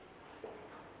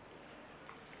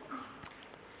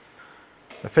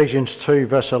Ephesians 2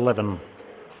 verse 11.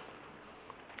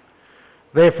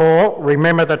 Therefore,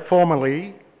 remember that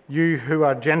formerly you who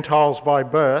are Gentiles by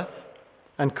birth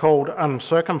and called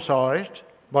uncircumcised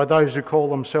by those who call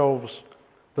themselves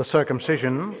the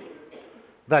circumcision,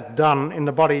 that done in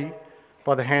the body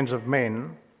by the hands of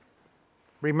men,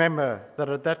 remember that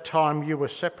at that time you were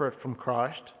separate from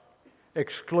Christ,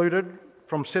 excluded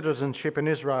from citizenship in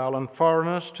Israel and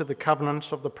foreigners to the covenants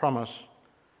of the promise,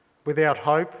 without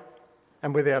hope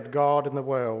and without God in the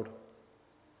world.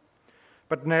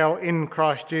 But now in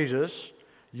Christ Jesus,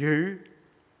 you,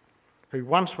 who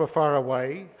once were far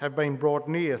away, have been brought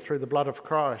near through the blood of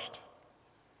Christ.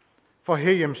 For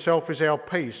he himself is our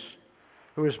peace,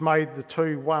 who has made the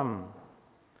two one,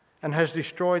 and has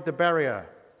destroyed the barrier,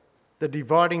 the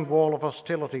dividing wall of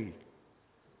hostility,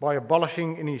 by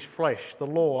abolishing in his flesh the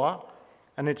law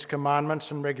and its commandments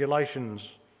and regulations.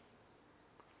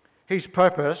 His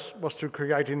purpose was to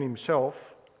create in himself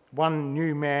one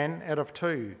new man out of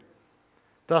two,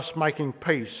 thus making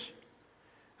peace,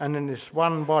 and in this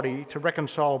one body to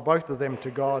reconcile both of them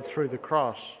to God through the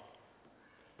cross,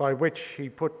 by which he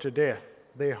put to death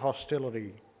their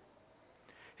hostility.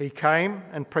 He came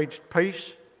and preached peace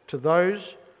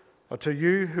to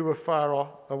you who were far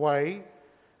away,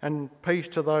 and peace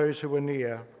to those who were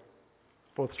near.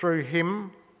 For through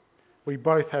him we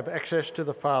both have access to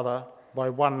the Father by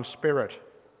one Spirit.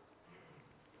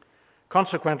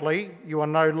 Consequently, you are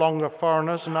no longer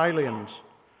foreigners and aliens,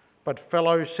 but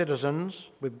fellow citizens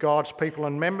with God's people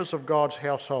and members of God's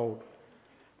household,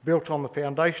 built on the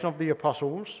foundation of the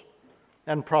apostles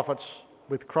and prophets,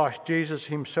 with Christ Jesus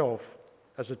himself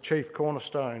as a chief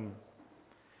cornerstone.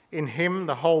 In him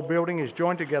the whole building is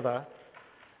joined together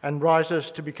and rises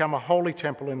to become a holy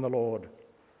temple in the Lord.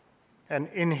 And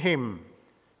in him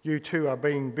you too are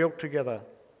being built together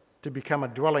to become a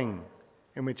dwelling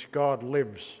in which God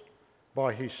lives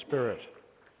by his Spirit.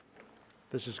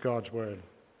 This is God's word.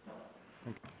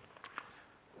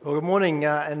 Well, good morning,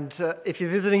 and if you're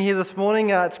visiting here this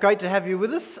morning, it's great to have you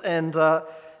with us, and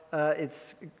it's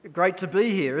great to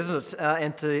be here, isn't it?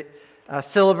 And to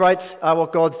celebrate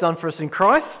what God's done for us in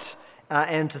Christ,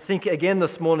 and to think again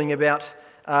this morning about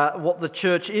what the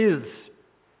church is.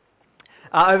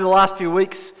 Over the last few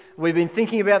weeks, we've been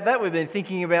thinking about that. We've been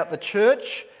thinking about the church,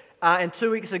 and 2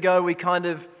 weeks ago we kind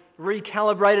of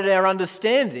recalibrated our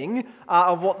understanding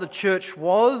of what the church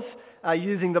was.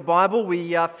 Using the Bible,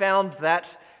 we found that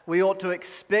we ought to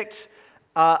expect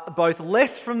both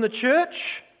less from the church,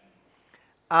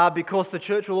 because the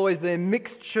church will always be a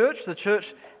mixed church. The church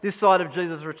this side of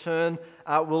Jesus' return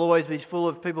will always be full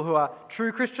of people who are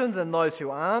true Christians and those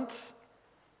who aren't.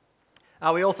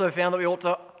 We also found that we ought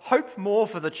to hope more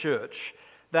for the church,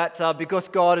 that because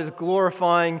God is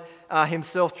glorifying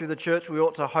himself through the church, we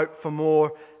ought to hope for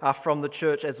more from the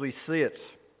church as we see it.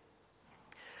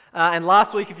 And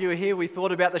last week, if you were here, we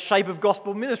thought about the shape of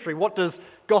gospel ministry. What does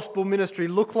gospel ministry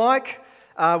look like?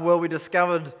 Well, we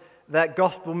discovered that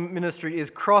gospel ministry is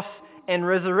cross and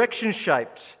resurrection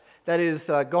shaped. That is,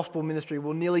 gospel ministry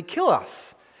will nearly kill us,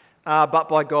 but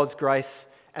by God's grace,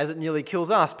 as it nearly kills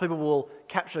us, people will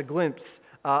catch a glimpse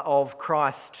of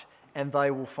Christ and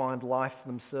they will find life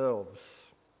themselves.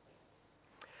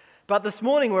 But this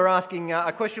morning we're asking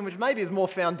a question which maybe is more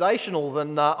foundational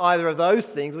than either of those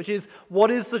things, which is, what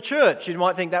is the church? You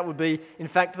might think that would be, in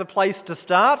fact, the place to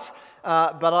start,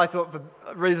 but I thought, for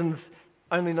reasons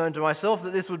only known to myself,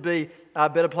 that this would be a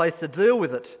better place to deal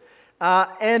with it.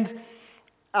 And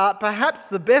perhaps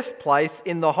the best place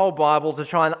in the whole Bible to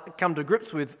try and come to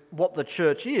grips with what the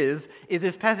church is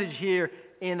this passage here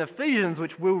in Ephesians,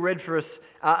 which Will read for us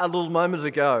a little moment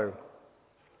ago.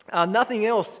 Nothing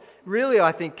else really,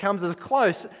 I think, comes as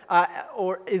close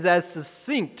or is as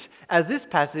succinct as this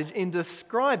passage in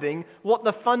describing what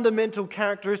the fundamental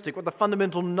characteristic, what the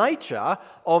fundamental nature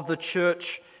of the church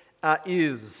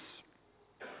is.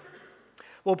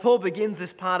 Well, Paul begins this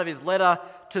part of his letter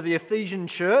to the Ephesian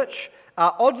church,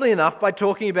 oddly enough, by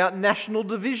talking about national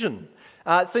division.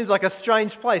 It seems like a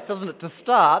strange place, doesn't it, to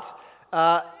start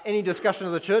any discussion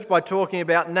of the church by talking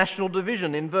about national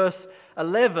division. In verse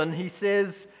 11, he says,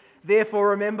 "Therefore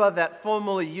remember that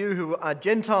formerly you who are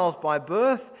Gentiles by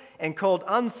birth and called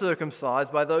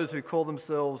uncircumcised by those who call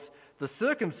themselves the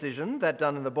circumcision, that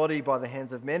done in the body by the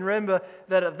hands of men. Remember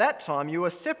that at that time you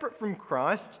were separate from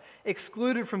Christ,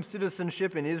 excluded from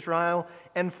citizenship in Israel,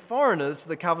 and foreigners to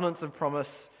the covenants of promise,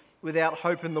 without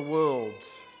hope in the world."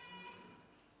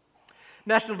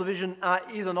 National division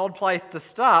is an odd place to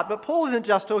start, but Paul isn't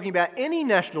just talking about any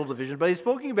national division, but he's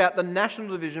talking about the national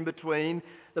division between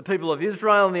the people of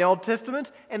Israel in the Old Testament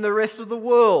and the rest of the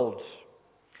world.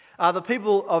 The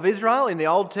people of Israel in the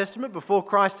Old Testament, before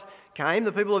Christ came,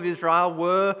 the people of Israel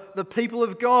were the people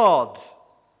of God.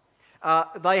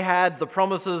 They had the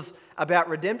promises about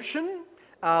redemption.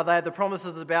 They had the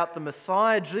promises about the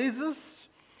Messiah, Jesus.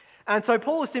 And so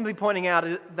Paul is simply pointing out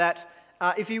that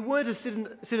if you weren't a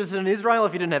citizen in Israel,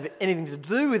 if you didn't have anything to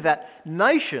do with that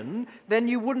nation, then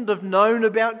you wouldn't have known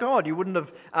about God. You wouldn't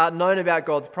have known about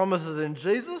God's promises in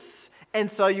Jesus, and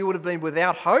so you would have been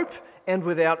without hope and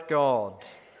without God.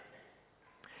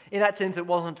 In that sense, it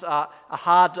wasn't a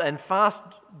hard and fast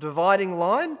dividing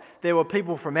line. There were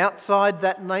people from outside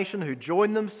that nation who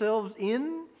joined themselves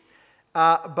in,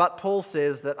 but Paul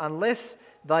says that unless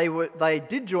they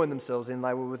did join themselves in,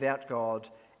 they were without God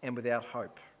and without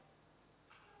hope.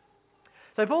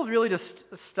 So Paul's really just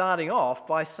starting off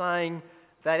by saying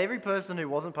that every person who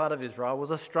wasn't part of Israel was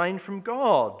estranged from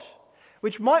God,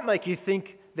 which might make you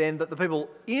think then that the people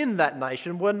in that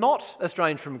nation were not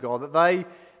estranged from God,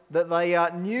 that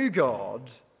they knew God,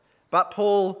 but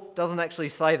Paul doesn't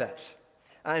actually say that.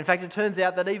 In fact, it turns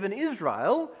out that even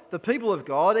Israel, the people of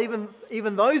God,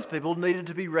 even those people needed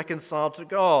to be reconciled to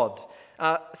God.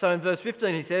 So in verse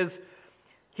 15 he says,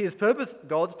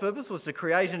 God's purpose was to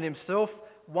create in himself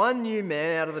one new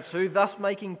man out of the two, thus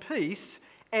making peace,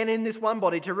 and in this one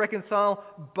body to reconcile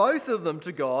both of them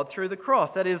to God through the cross.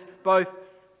 That is, both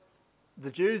the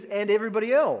Jews and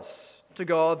everybody else to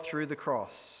God through the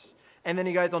cross. And then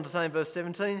he goes on to say in verse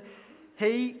 17,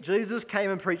 He, Jesus,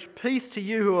 came and preached peace to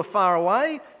you who are far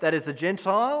away, that is the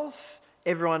Gentiles,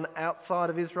 everyone outside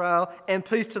of Israel, and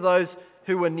peace to those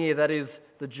who were near, that is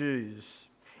the Jews.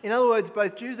 In other words,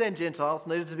 both Jews and Gentiles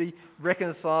needed to be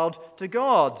reconciled to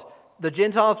God. The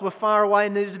Gentiles were far away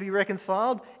and needed to be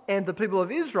reconciled, and the people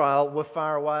of Israel were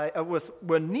far away,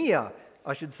 were near,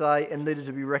 I should say, and needed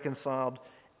to be reconciled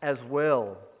as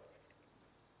well.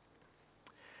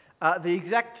 The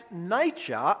exact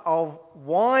nature of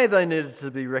why they needed to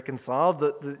be reconciled,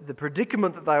 the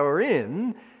predicament that they were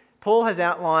in, Paul has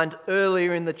outlined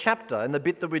earlier in the chapter, in the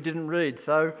bit that we didn't read.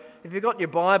 So if you've got your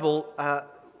Bible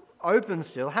open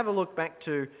still, have a look back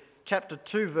to chapter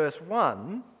 2, verse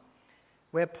 1,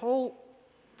 where Paul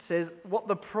says what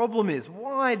the problem is.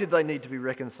 Why did they need to be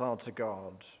reconciled to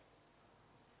God?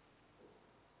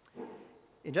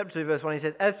 In chapter 2, verse 1, he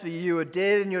says, As for you were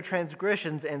dead in your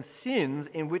transgressions and sins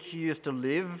in which you used to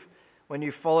live when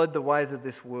you followed the ways of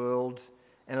this world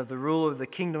and of the rule of the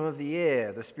kingdom of the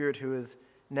air, the spirit who is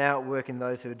now at work in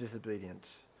those who are disobedient.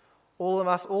 All of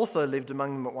us also lived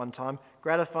among them at one time,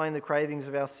 gratifying the cravings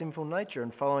of our sinful nature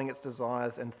and following its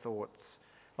desires and thoughts.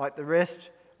 Like the rest,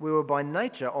 we were by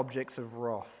nature objects of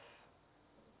wrath.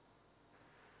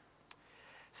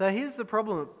 So here's the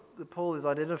problem that Paul is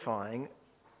identifying.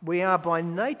 We are by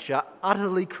nature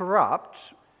utterly corrupt.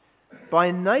 By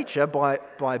nature, by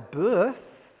birth,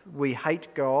 we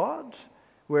hate God,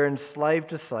 we're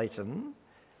enslaved to Satan,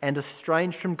 and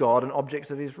estranged from God and objects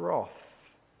of his wrath.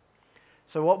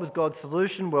 So what was God's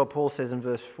solution? Well, Paul says in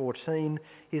verse 14,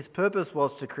 his purpose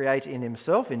was to create in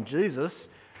himself, in Jesus,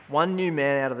 one new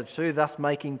man out of the two, thus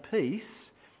making peace,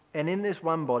 and in this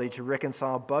one body to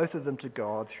reconcile both of them to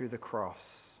God through the cross.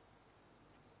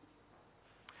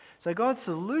 So God's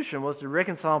solution was to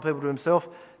reconcile people to himself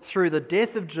through the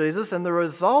death of Jesus, and the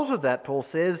result of that, Paul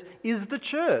says, is the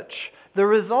church. The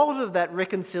result of that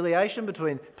reconciliation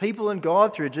between people and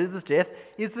God through Jesus' death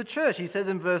is the church. He says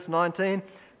in verse 19,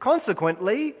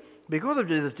 Consequently, because of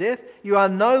Jesus' death, you are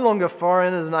no longer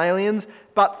foreigners and aliens,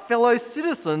 but fellow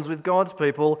citizens with God's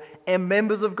people and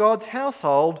members of God's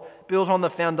household, built on the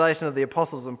foundation of the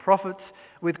apostles and prophets,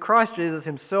 with Christ Jesus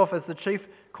himself as the chief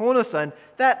cornerstone.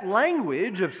 That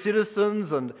language of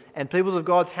citizens and people of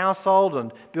God's household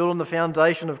and built on the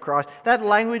foundation of Christ, that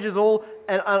language is all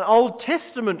an Old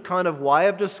Testament kind of way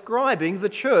of describing the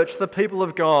church, the people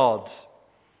of God.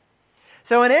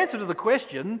 So in answer to the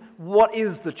question, what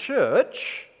is the church?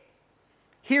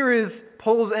 Here is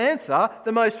Paul's answer.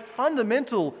 The most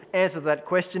fundamental answer to that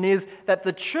question is that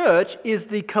the church is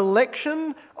the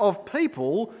collection of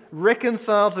people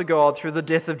reconciled to God through the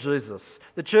death of Jesus.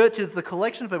 The church is the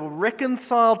collection of people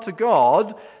reconciled to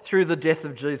God through the death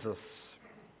of Jesus.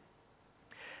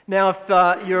 Now,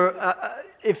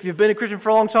 if you've been a Christian for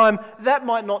a long time, that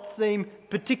might not seem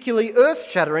particularly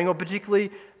earth-shattering or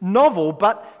particularly novel,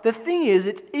 but the thing is,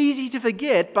 it's easy to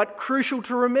forget, but crucial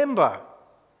to remember.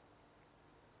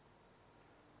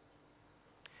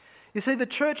 You see, the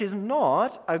church is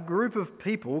not a group of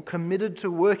people committed to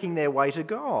working their way to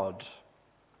God.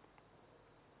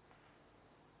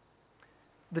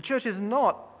 The church is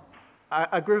not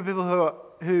a group of people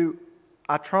who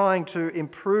are trying to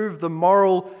improve the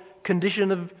moral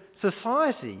condition of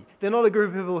society. They're not a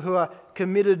group of people who are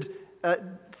committed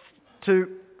to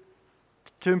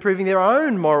to improving their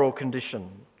own moral condition.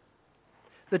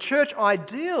 The church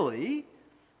ideally,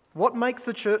 what makes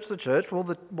the church the church?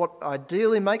 Well, what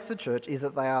ideally makes the church is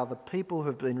that they are the people who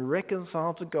have been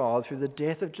reconciled to God through the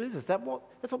death of Jesus. That's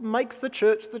what makes the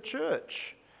church the church.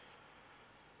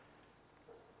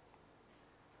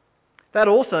 That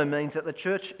also means that the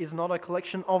church is not a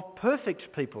collection of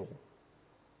perfect people.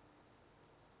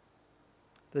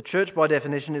 The church, by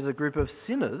definition, is a group of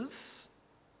sinners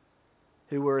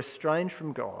who were estranged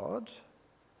from God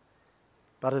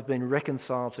but have been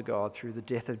reconciled to God through the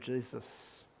death of Jesus.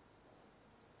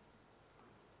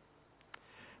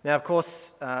 Now, of course,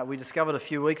 we discovered a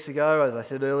few weeks ago, as I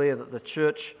said earlier, that the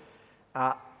church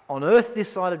on earth this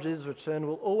side of Jesus' return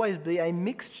will always be a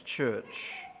mixed church.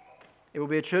 It will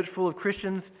be a church full of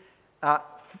Christians,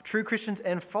 true Christians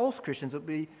and false Christians. It will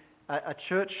be a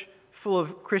church full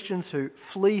of Christians who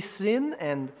flee sin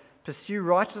and pursue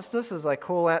righteousness as they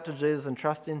call out to Jesus and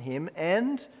trust in him.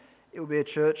 And it will be a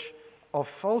church of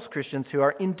false Christians who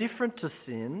are indifferent to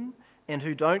sin and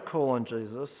who don't call on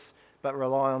Jesus but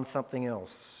rely on something else.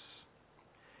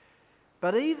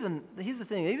 But here's the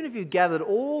thing, even if you gathered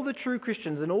all the true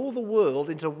Christians in all the world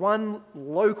into one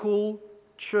local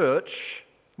church,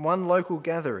 one local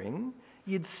gathering,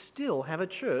 you'd still have a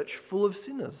church full of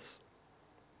sinners.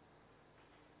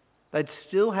 They'd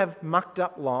still have mucked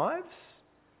up lives.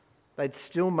 They'd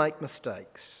still make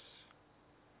mistakes.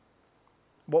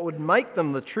 What would make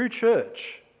them the true church,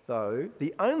 though,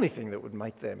 the only thing that would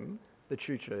make them the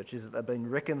true church, is that they've been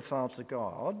reconciled to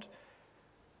God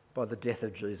by the death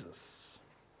of Jesus.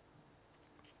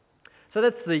 So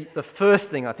that's the first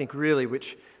thing, I think, really, which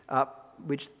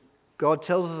God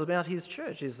tells us about his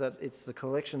church, is that it's the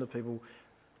collection of people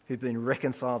who've been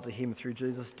reconciled to him through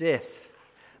Jesus' death.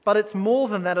 But it's more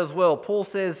than that as well. Paul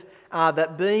says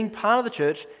that being part of the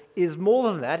church is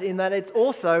more than that, in that it's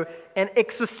also an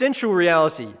existential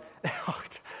reality.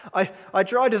 I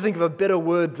tried to think of a better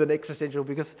word than existential,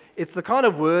 because it's the kind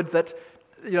of word that,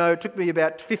 it took me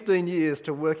about 15 years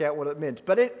to work out what it meant.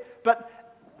 But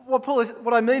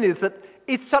what I mean is that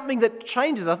it's something that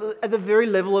changes us at the very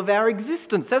level of our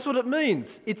existence. That's what it means.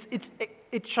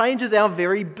 It changes our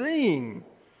very being.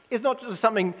 It's not just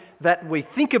something that we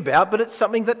think about, but it's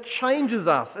something that changes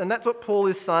us. And that's what Paul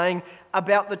is saying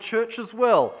about the church as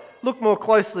well. Look more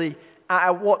closely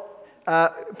at what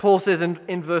Paul says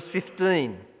in verse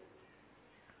 15.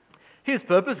 His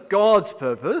purpose, God's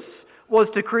purpose, was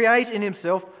to create in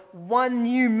himself one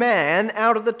new man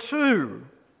out of the two.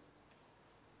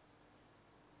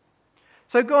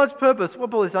 So God's purpose,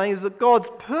 what Paul is saying, is that God's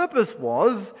purpose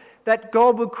was that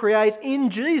God would create in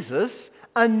Jesus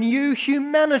a new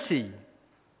humanity.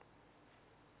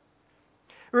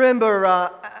 Remember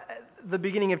the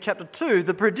beginning of chapter 2,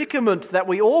 the predicament that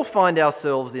we all find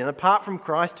ourselves in, apart from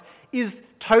Christ, is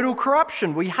total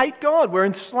corruption. We hate God. We're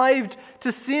enslaved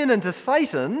to sin and to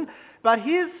Satan. But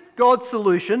here's God's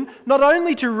solution, not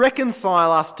only to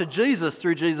reconcile us to Jesus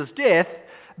through Jesus' death,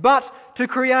 but to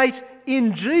create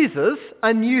in Jesus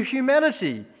a new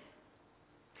humanity.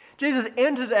 Jesus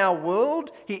entered our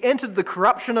world. He entered the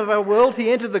corruption of our world.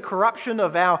 He entered the corruption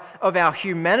of our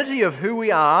humanity, of who we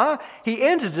are. He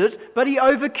entered it, but he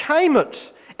overcame it.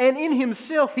 And in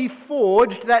himself, he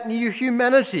forged that new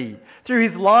humanity through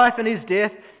his life and his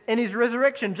death and his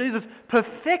resurrection. Jesus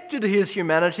perfected his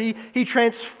humanity. He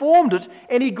transformed it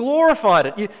and he glorified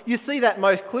it. You see that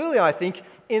most clearly, I think,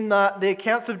 in the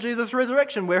accounts of Jesus'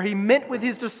 resurrection, where he met with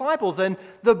his disciples, and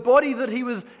the body that he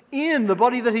was in, the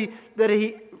body that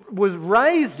he was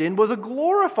raised in, was a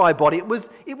glorified body.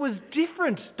 It was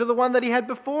different to the one that he had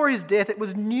before his death. It was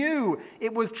new.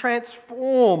 It was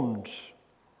transformed.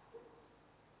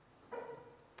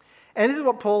 And this is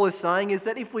what Paul is saying, is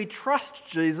that if we trust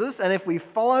Jesus and if we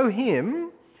follow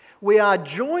him, we are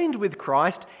joined with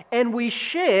Christ and we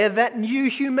share that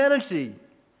new humanity.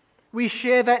 We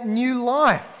share that new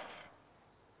life.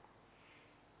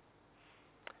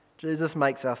 Jesus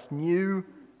makes us new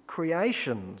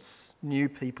creations, new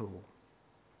people.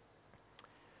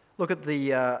 Look at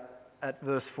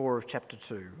verse 4 of chapter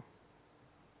 2.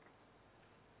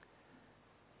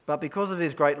 But because of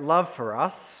his great love for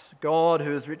us, God,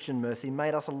 who is rich in mercy,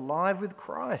 made us alive with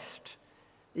Christ,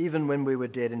 even when we were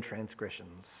dead in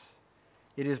transgressions.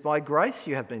 It is by grace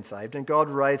you have been saved, and God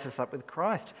raised us up with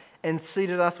Christ and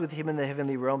seated us with him in the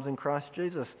heavenly realms in Christ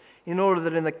Jesus, in order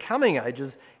that in the coming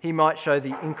ages he might show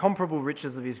the incomparable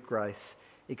riches of his grace,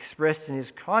 expressed in his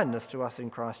kindness to us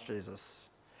in Christ Jesus.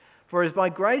 For it is by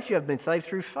grace you have been saved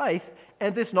through faith,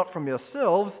 and this not from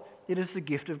yourselves, it is the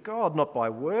gift of God, not by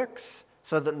works,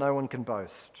 so that no one can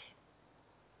boast.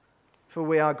 For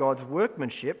we are God's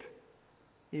workmanship,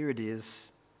 here it is,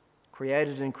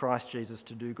 created in Christ Jesus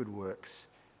to do good works,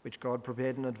 which God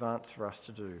prepared in advance for us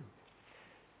to do.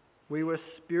 We were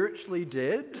spiritually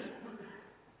dead,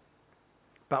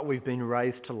 but we've been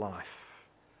raised to life.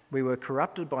 We were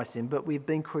corrupted by sin, but we've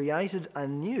been created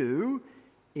anew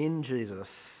in Jesus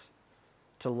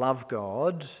to love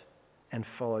God and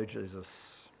follow Jesus.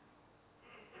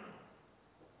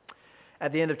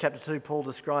 At the end of chapter 2, Paul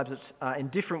describes it in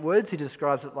different words. He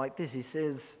describes it like this. He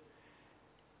says,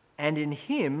 "And in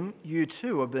him you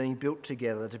too are being built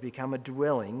together to become a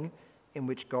dwelling in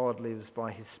which God lives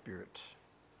by his Spirit."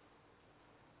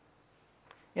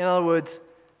 In other words,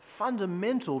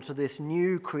 fundamental to this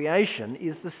new creation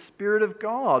is the Spirit of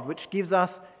God, which gives us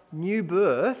new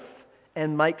birth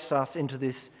and makes us into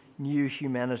this new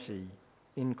humanity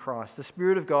in Christ. The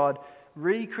Spirit of God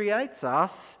recreates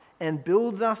us and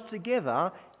builds us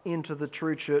together into the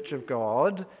true church of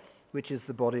God, which is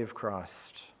the body of Christ.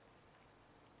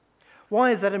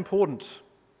 Why is that important?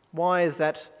 Why is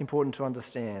that important to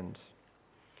understand?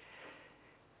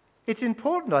 It's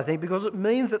important, I think, because it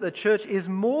means that the church is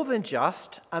more than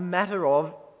just a matter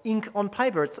of ink on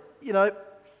paper. It's,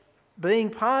 being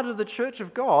part of the church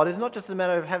of God is not just a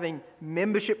matter of having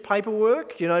membership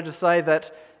paperwork, to say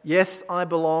that, yes, I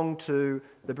belong to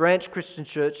the Branch Christian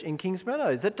Church in Kings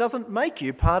Meadows. That doesn't make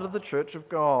you part of the church of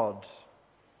God.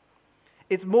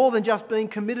 It's more than just being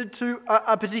committed to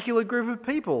a particular group of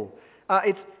people.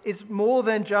 It's more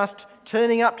than just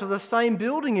turning up to the same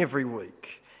building every week.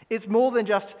 It's more than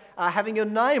just having your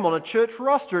name on a church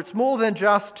roster. It's more than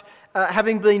just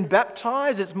having been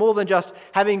baptised. It's more than just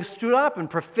having stood up and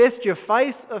professed your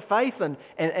faith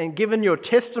and given your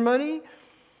testimony.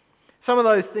 Some of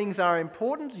those things are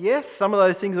important, yes. Some of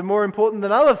those things are more important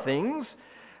than other things.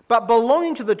 But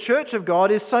belonging to the church of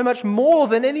God is so much more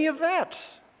than any of that.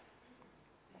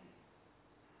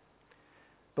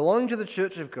 Belonging to the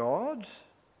church of God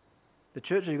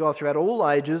throughout all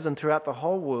ages and throughout the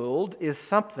whole world, is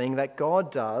something that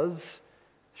God does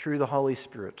through the Holy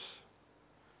Spirit.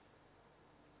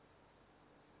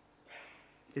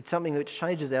 It's something that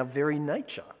changes our very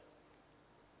nature.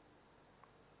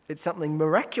 It's something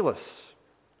miraculous,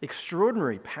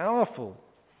 extraordinary, powerful.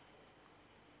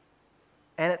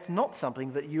 And it's not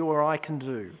something that you or I can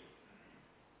do.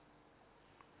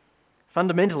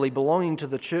 Fundamentally, belonging to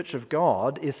the church of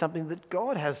God is something that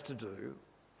God has to do,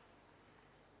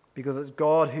 because it's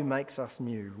God who makes us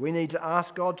new. We need to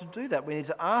ask God to do that. We need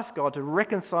to ask God to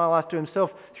reconcile us to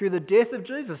himself through the death of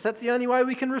Jesus. That's the only way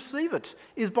we can receive it,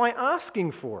 is by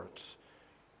asking for it.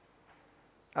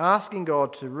 Asking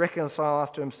God to reconcile us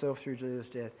to himself through Jesus'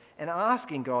 death, and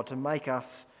asking God to make us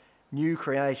new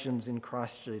creations in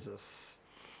Christ Jesus.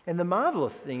 And the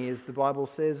marvellous thing is, the Bible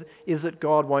says, is that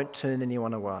God won't turn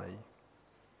anyone away.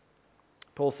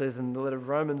 Paul says in the letter of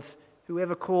Romans,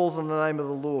 whoever calls on the name of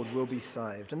the Lord will be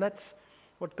saved. And that's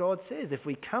what God says. If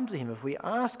we come to him, if we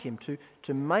ask him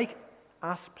to make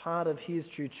us part of his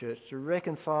true church, to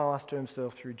reconcile us to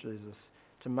himself through Jesus,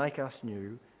 to make us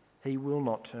new, he will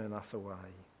not turn us away.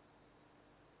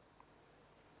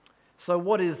 So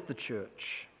what is the church?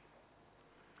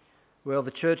 Well,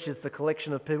 the church is the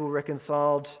collection of people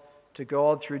reconciled to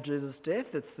God through Jesus' death.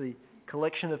 It's the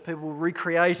collection of people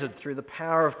recreated through the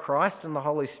power of Christ and the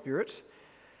Holy Spirit.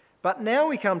 But now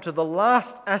we come to the last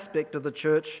aspect of the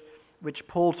church which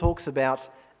Paul talks about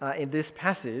in this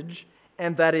passage,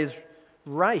 and that is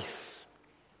race.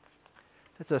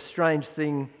 It's a strange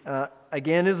thing,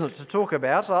 again, isn't it, to talk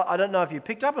about. I don't know if you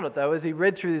picked up on it, though, as he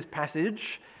read through this passage.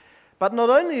 But not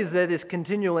only is there this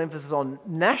continual emphasis on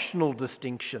national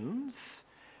distinctions,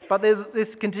 but there's this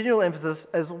continual emphasis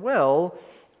as well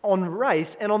on race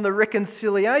and on the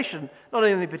reconciliation, not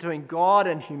only between God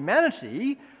and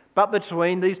humanity, but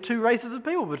between these two races of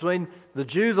people, between the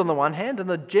Jews on the one hand and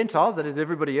the Gentiles, that is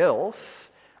everybody else,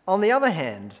 on the other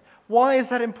hand. Why is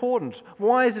that important?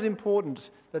 Why is it important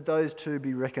that those two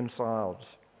be reconciled?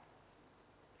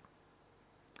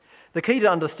 The key to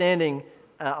understanding,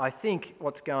 I think,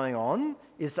 what's going on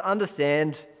is to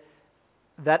understand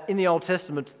that in the Old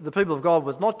Testament, the people of God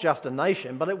was not just a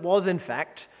nation, but it was in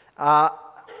fact a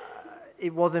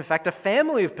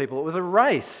family of people. It was a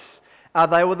race.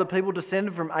 They were the people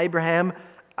descended from Abraham,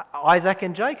 Isaac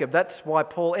and Jacob. That's why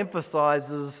Paul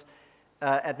emphasises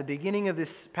at the beginning of this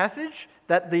passage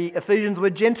that the Ephesians were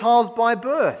Gentiles by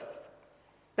birth.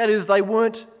 That is, they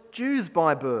weren't Jews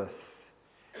by birth.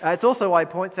 It's also why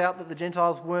he points out that the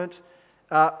Gentiles weren't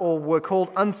or were called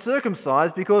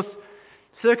uncircumcised, because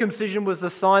circumcision was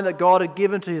the sign that God had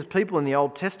given to his people in the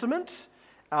Old Testament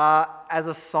as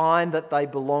a sign that they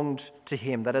belonged to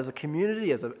him, that as a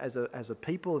community, as a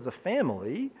people, as a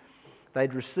family,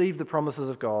 they'd received the promises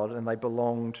of God and they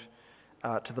belonged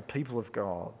to the people of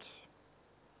God.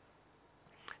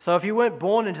 So if you weren't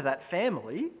born into that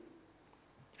family,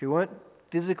 if you weren't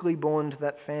physically born into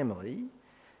that family,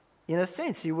 in a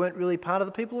sense you weren't really part of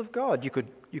the people of God.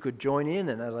 You could join in,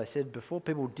 and as I said before,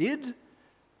 people did.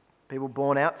 People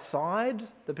born outside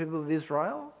the people of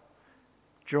Israel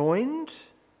joined,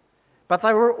 but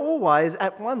they were always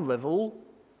at one level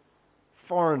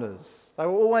foreigners. They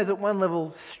were always at one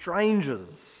level strangers.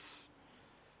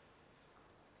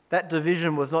 That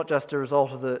division was not just a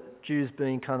result of the Jews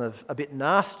being kind of a bit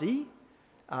nasty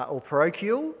or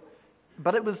parochial,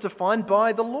 but it was defined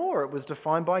by the law. It was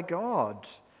defined by God.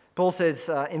 Paul says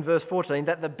in verse 14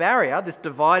 that the barrier, this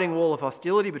dividing wall of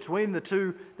hostility between the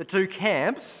two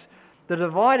camps, the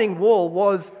dividing wall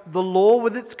was the law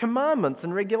with its commandments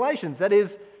and regulations. That is,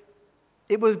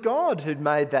 it was God who'd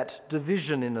made that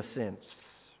division in a sense.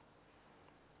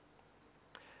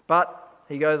 But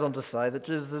he goes on to say that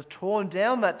Jesus has torn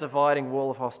down that dividing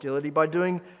wall of hostility by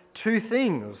doing two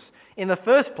things. In the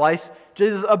first place,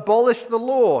 Jesus abolished the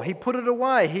law. He put it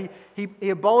away. He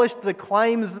abolished the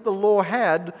claims that the law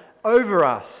had over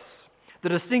us. The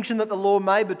distinction that the law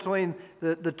made between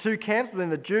the two camps,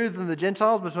 between the Jews and the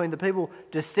Gentiles, between the people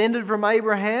descended from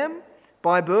Abraham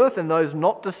by birth and those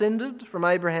not descended from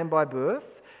Abraham by birth.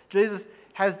 Jesus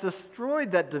has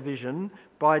destroyed that division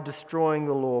by destroying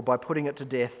the law, by putting it to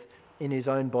death in his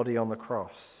own body on the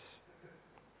cross.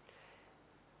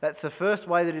 That's the first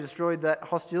way that he destroyed that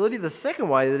hostility. The second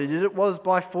way that he did it was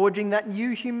by forging that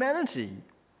new humanity.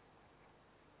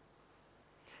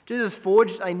 Jesus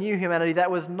forged a new humanity that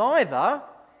was neither,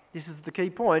 this is the key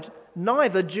point,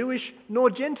 neither Jewish nor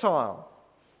Gentile.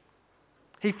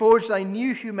 He forged a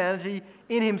new humanity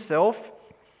in himself,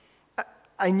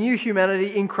 a new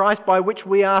humanity in Christ by which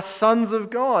we are sons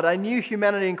of God, a new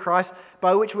humanity in Christ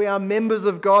by which we are members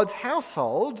of God's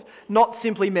household, not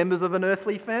simply members of an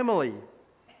earthly family.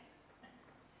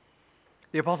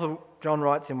 The Apostle John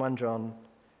writes in 1 John,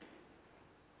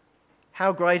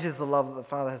 "How great is the love that the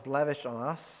Father has lavished on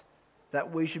us,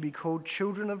 that we should be called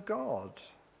children of God.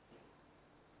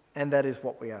 And that is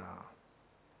what we are."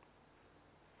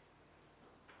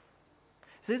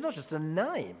 So it's not just a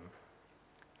name.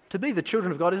 To be the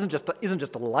children of God isn't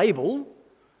just a label.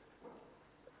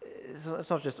 It's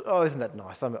not just, oh, isn't that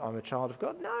nice? I'm a child of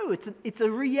God. No, it's a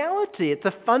reality. It's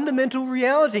a fundamental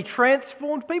reality.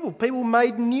 Transformed people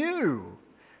made new.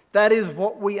 That is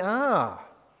what we are.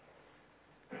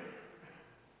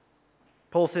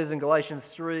 Paul says in Galatians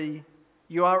 3,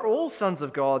 "You are all sons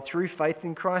of God through faith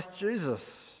in Christ Jesus.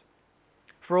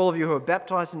 For all of you who are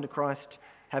baptized into Christ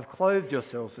have clothed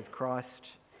yourselves with Christ.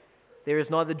 There is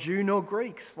neither Jew nor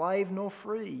Greek, slave nor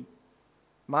free,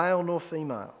 male nor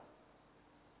female,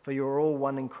 for you are all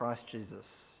one in Christ Jesus.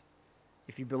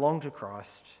 If you belong to Christ,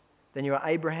 then you are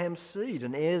Abraham's seed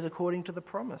and heirs according to the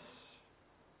promise."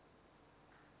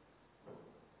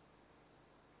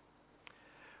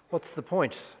 What's the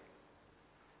point?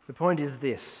 The point is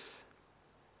this.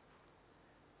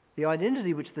 The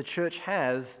identity which the church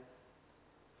has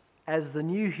as the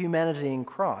new humanity in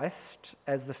Christ,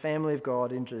 as the family of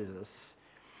God in Jesus,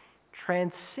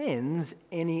 transcends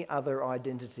any other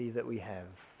identity that we have.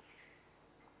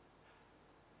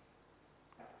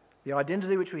 The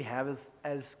identity which we have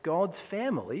as God's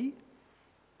family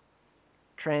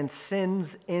transcends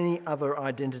any other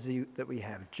identity that we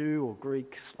have. Jew or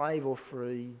Greek, slave or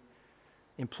free,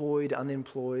 employed,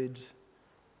 unemployed,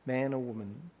 man or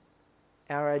woman.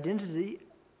 Our identity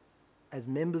as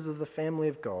members of the family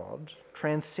of God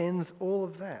transcends all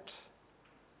of that.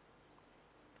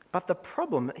 But the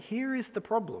problem, here is the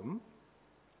problem.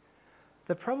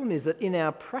 The problem is that in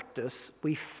our practice,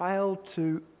 we fail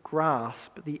to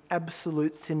grasp the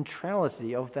absolute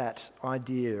centrality of that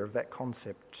idea, of that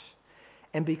concept.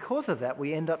 And because of that,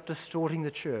 we end up distorting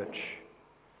the church.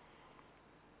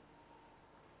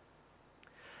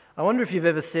 I wonder if you've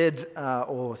ever said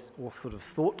or sort of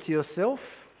thought to yourself,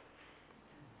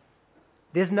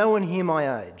 there's no one here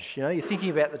my age. You know, you're thinking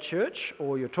about the church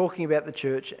or you're talking about the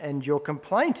church and your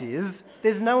complaint is,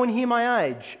 there's no one here my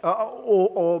age.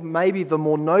 Or maybe the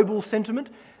more noble sentiment,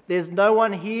 there's no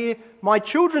one here my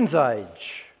children's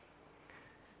age.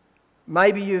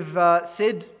 Maybe you've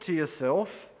said to yourself,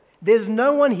 there's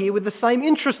no one here with the same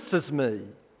interests as me.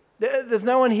 There's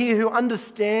no one here who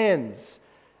understands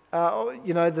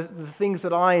the things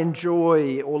that I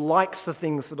enjoy or likes the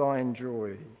things that I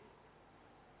enjoy.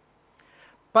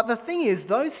 But the thing is,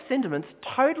 those sentiments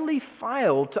totally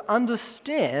fail to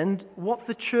understand what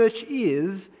the church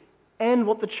is and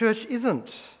what the church isn't.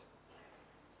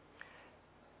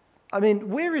 I mean,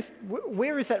 where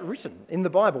is that written in the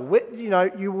Bible?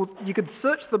 You could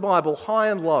search the Bible high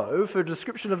and low for a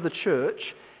description of the church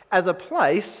as a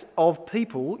place of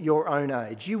people your own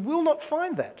age. You will not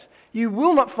find that. You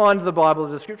will not find in the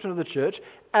Bible a description of the church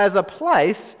as a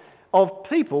place of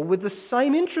people with the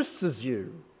same interests as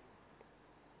you.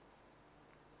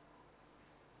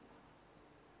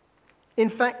 In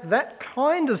fact, that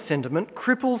kind of sentiment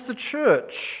cripples the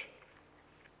church.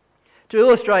 To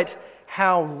illustrate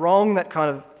how wrong that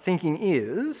kind of thinking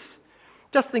is,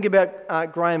 just think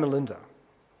about Graham and Linda.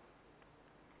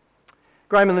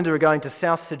 Graham and Linda are going to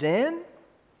South Sudan,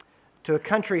 to a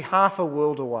country half a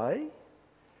world away,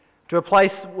 to a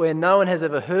place where no one has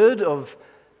ever heard of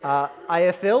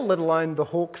AFL, let alone the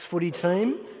Hawks footy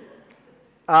team.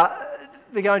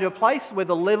 They're going to a place where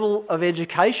the level of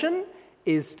education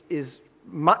is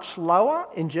much lower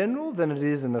in general than it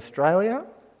is in Australia.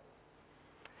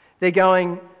 They're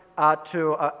going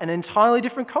to an entirely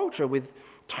different culture with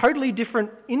totally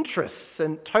different interests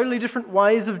and totally different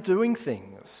ways of doing things.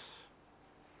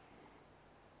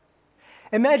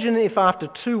 Imagine if after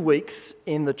 2 weeks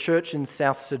in the church in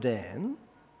South Sudan,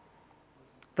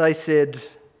 they said,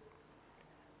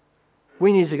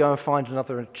 we need to go and find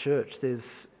another church. There's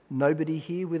nobody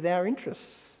here with our interests.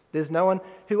 There's no one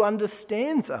who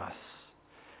understands us.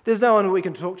 There's no one we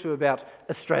can talk to about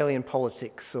Australian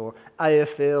politics or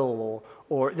AFL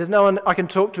or there's no one I can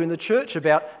talk to in the church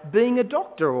about being a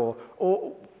doctor or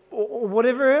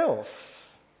whatever else.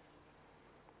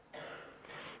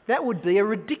 That would be a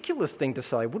ridiculous thing to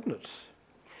say, wouldn't it?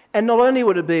 And not only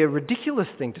would it be a ridiculous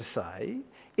thing to say,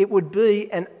 it would be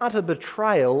an utter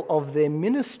betrayal of their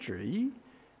ministry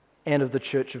and of the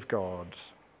Church of God.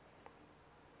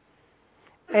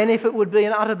 And if it would be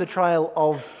an utter betrayal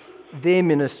of their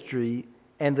ministry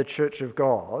and the Church of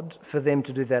God for them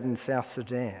to do that in South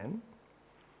Sudan,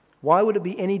 why would it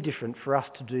be any different for us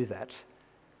to do that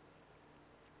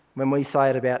when we say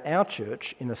it about our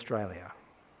church in Australia?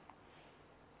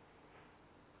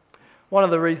 One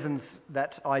of the reasons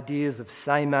that ideas of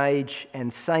same age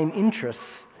and same interests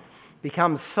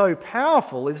become so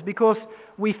powerful is because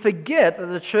we forget that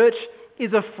the church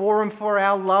is a forum for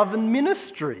our love and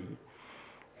ministry.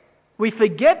 We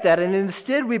forget that, and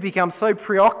instead we become so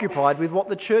preoccupied with what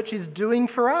the church is doing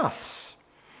for us.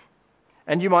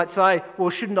 And you might say, well,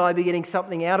 shouldn't I be getting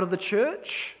something out of the church?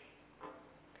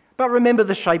 But remember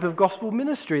the shape of gospel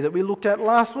ministry that we looked at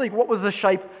last week. What was the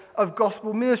shape of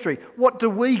gospel ministry? What do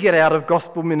we get out of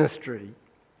gospel ministry?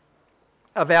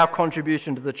 Of our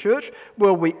contribution to the church?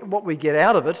 Well, what we get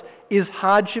out of it is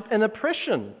hardship and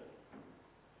oppression.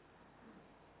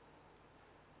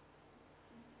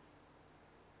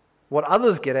 What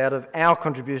others get out of our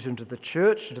contribution to the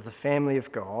church, to the family of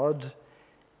God,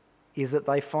 is that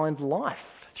they find life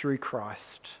through Christ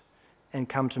and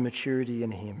come to maturity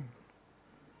in Him.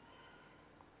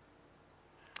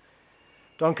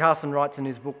 Don Carson writes in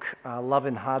his book, Love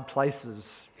in Hard Places,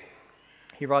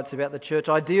 he writes about the church.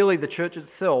 Ideally, the church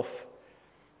itself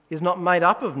is not made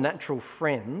up of natural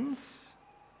friends,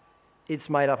 it's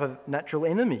made up of natural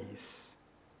enemies.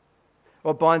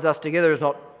 What binds us together is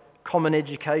not common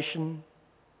education,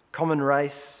 common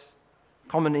race,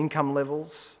 common income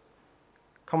levels,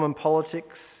 common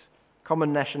politics,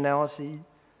 common nationality,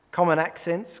 common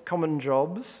accents, common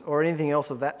jobs, or anything else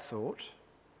of that sort.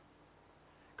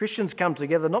 Christians come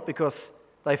together not because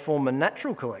they form a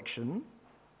natural collection,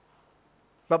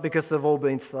 but because they've all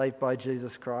been saved by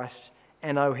Jesus Christ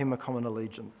and owe Him a common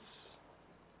allegiance.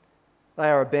 They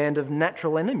are a band of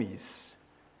natural enemies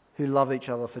who love each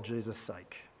other for Jesus'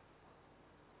 sake.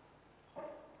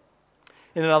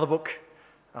 In another book,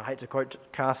 I hate to quote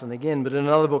Carson again, but in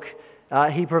another book,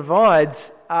 he provides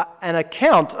an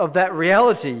account of that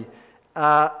reality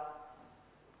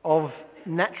of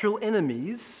natural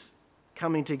enemies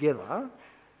coming together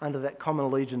under that common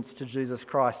allegiance to Jesus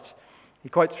Christ. He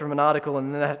quotes from an article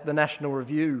in the National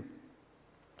Review.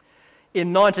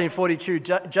 In 1942,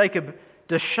 Jacob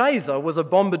de Shazer was a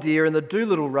bombardier in the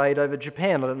Doolittle raid over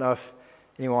Japan. I don't know if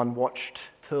anyone watched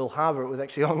Pearl Harbor. It was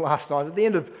actually on last night. At the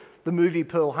end of the movie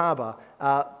Pearl Harbor,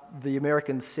 the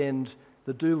Americans send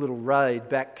the Doolittle raid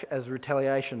back as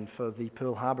retaliation for the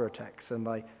Pearl Harbor attacks, and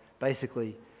they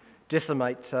basically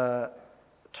decimate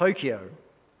Tokyo.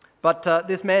 But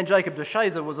this man, Jacob de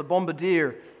Shazer, was a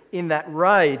bombardier in that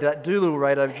raid, that Doolittle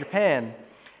raid over Japan.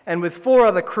 And with 4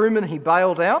 other crewmen, he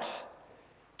bailed out.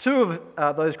 2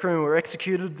 of those crewmen were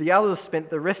executed. The others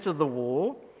spent the rest of the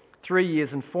war, 3 years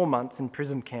and 4 months, in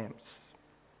prison camps.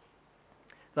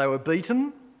 They were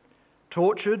beaten,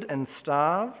 tortured and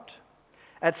starved.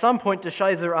 At some point, de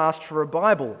Shazer asked for a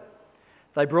Bible.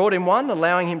 They brought him one,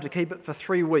 allowing him to keep it for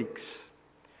 3 weeks.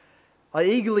 I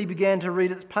eagerly began to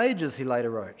read its pages, he later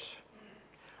wrote.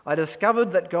 I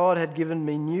discovered that God had given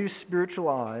me new spiritual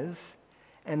eyes,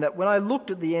 and that when I looked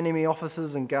at the enemy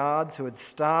officers and guards who had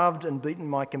starved and beaten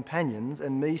my companions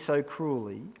and me so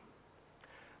cruelly,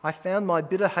 I found my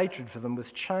bitter hatred for them was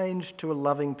changed to a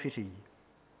loving pity.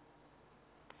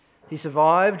 He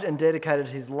survived and dedicated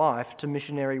his life to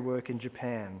missionary work in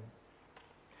Japan.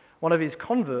 One of his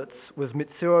converts was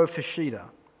Mitsuo Fuchida,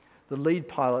 the lead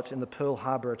pilot in the Pearl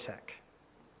Harbor attack.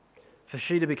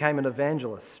 Fuchida became an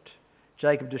evangelist.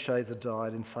 Jacob DeShazer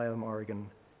died in Salem, Oregon,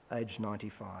 aged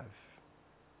 95.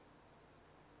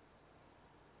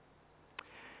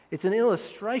 It's an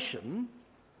illustration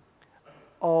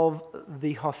of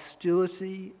the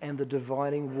hostility and the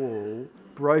dividing wall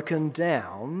broken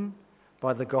down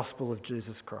by the gospel of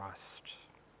Jesus Christ.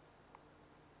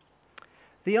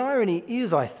 The irony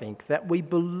is, I think, that we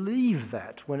believe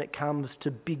that when it comes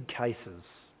to big cases.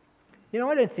 I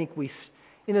don't think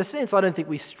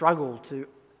we struggle to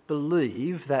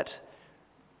believe that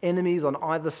enemies on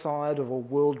either side of a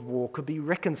world war could be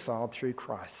reconciled through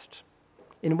Christ.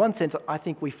 In one sense, I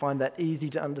think we find that easy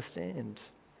to understand.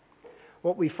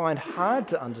 What we find hard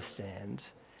to understand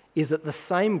is that the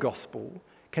same gospel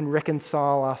can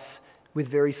reconcile us with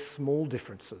very small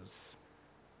differences.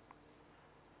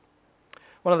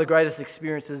 One of the greatest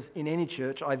experiences in any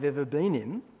church I've ever been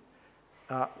in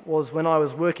was when I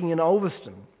was working in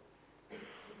Ulverston.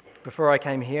 Before I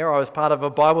came here, I was part of a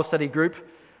Bible study group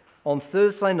on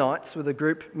Thursday nights with a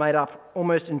group made up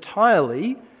almost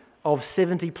entirely of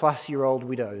 70-plus-year-old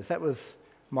widows. That was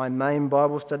my main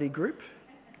Bible study group.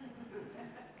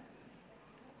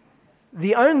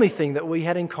 The only thing that we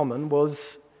had in common was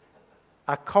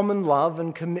a common love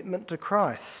and commitment to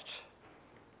Christ.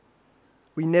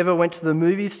 We never went to the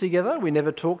movies together. We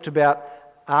never talked about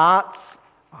arts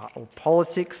or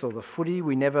politics or the footy.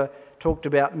 We never talked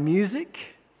about music.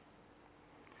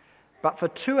 But for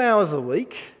 2 hours a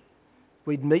week,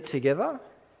 we'd meet together.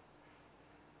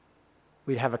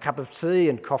 We'd have a cup of tea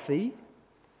and coffee,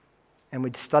 and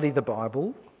we'd study the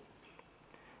Bible.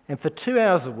 And for 2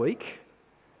 hours a week,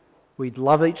 we'd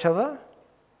love each other,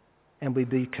 and we'd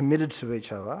be committed to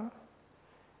each other.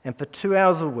 And for 2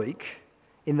 hours a week,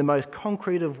 in the most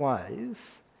concrete of ways,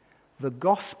 the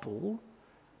gospel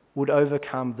would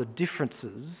overcome the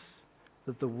differences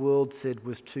that the world said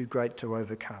was too great to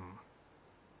overcome.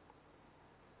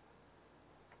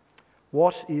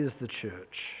 What is the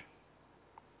church?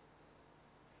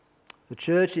 The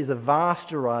church is a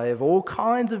vast array of all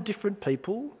kinds of different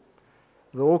people,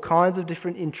 with all kinds of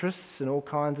different interests and all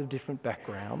kinds of different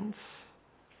backgrounds.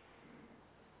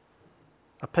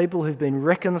 A people who've been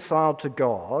reconciled to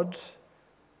God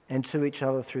and to each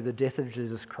other through the death of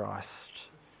Jesus Christ,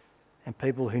 and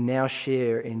people who now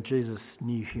share in Jesus'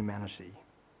 new humanity.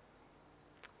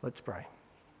 Let's pray.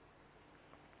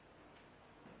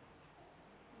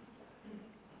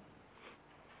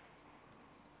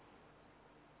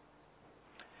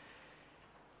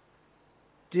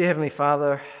 Dear Heavenly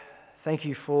Father, thank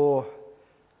you for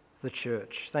the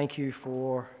church. Thank you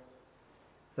for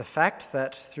the fact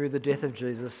that through the death of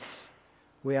Jesus,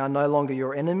 we are no longer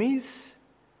your enemies,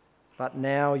 but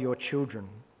now your children.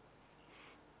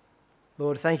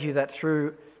 Lord, thank you that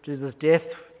through Jesus' death,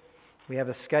 we have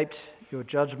escaped your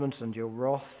judgment and your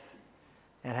wrath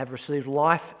and have received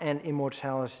life and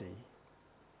immortality.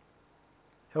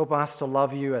 Help us to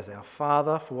love you as our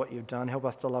Father for what you've done. Help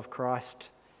us to love Christ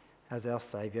as our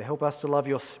Saviour. Help us to love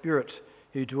your Spirit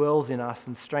who dwells in us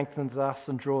and strengthens us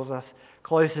and draws us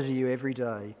closer to you every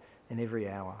day and every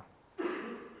hour.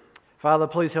 Father,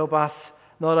 please help us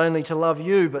not only to love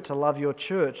you, but to love your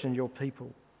church and your people.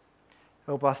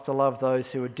 Help us to love those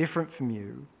who are different from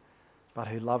you, but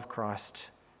who love Christ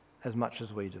as much as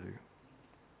we do.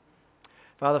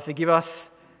 Father, forgive us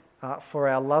for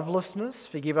our lovelessness.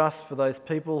 Forgive us for those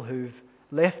people who've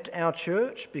left our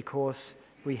church because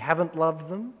we haven't loved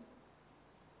them.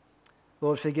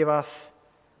 Lord, forgive us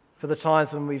for the times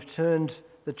when we've turned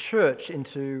the church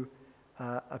into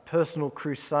a personal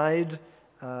crusade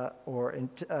or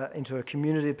into a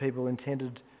community of people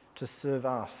intended to serve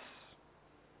us.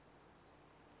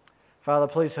 Father,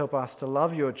 please help us to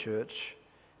love your church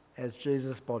as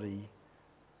Jesus' body,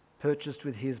 purchased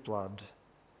with his blood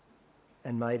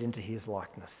and made into his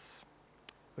likeness.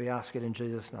 We ask it in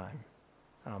Jesus' name.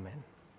 Amen.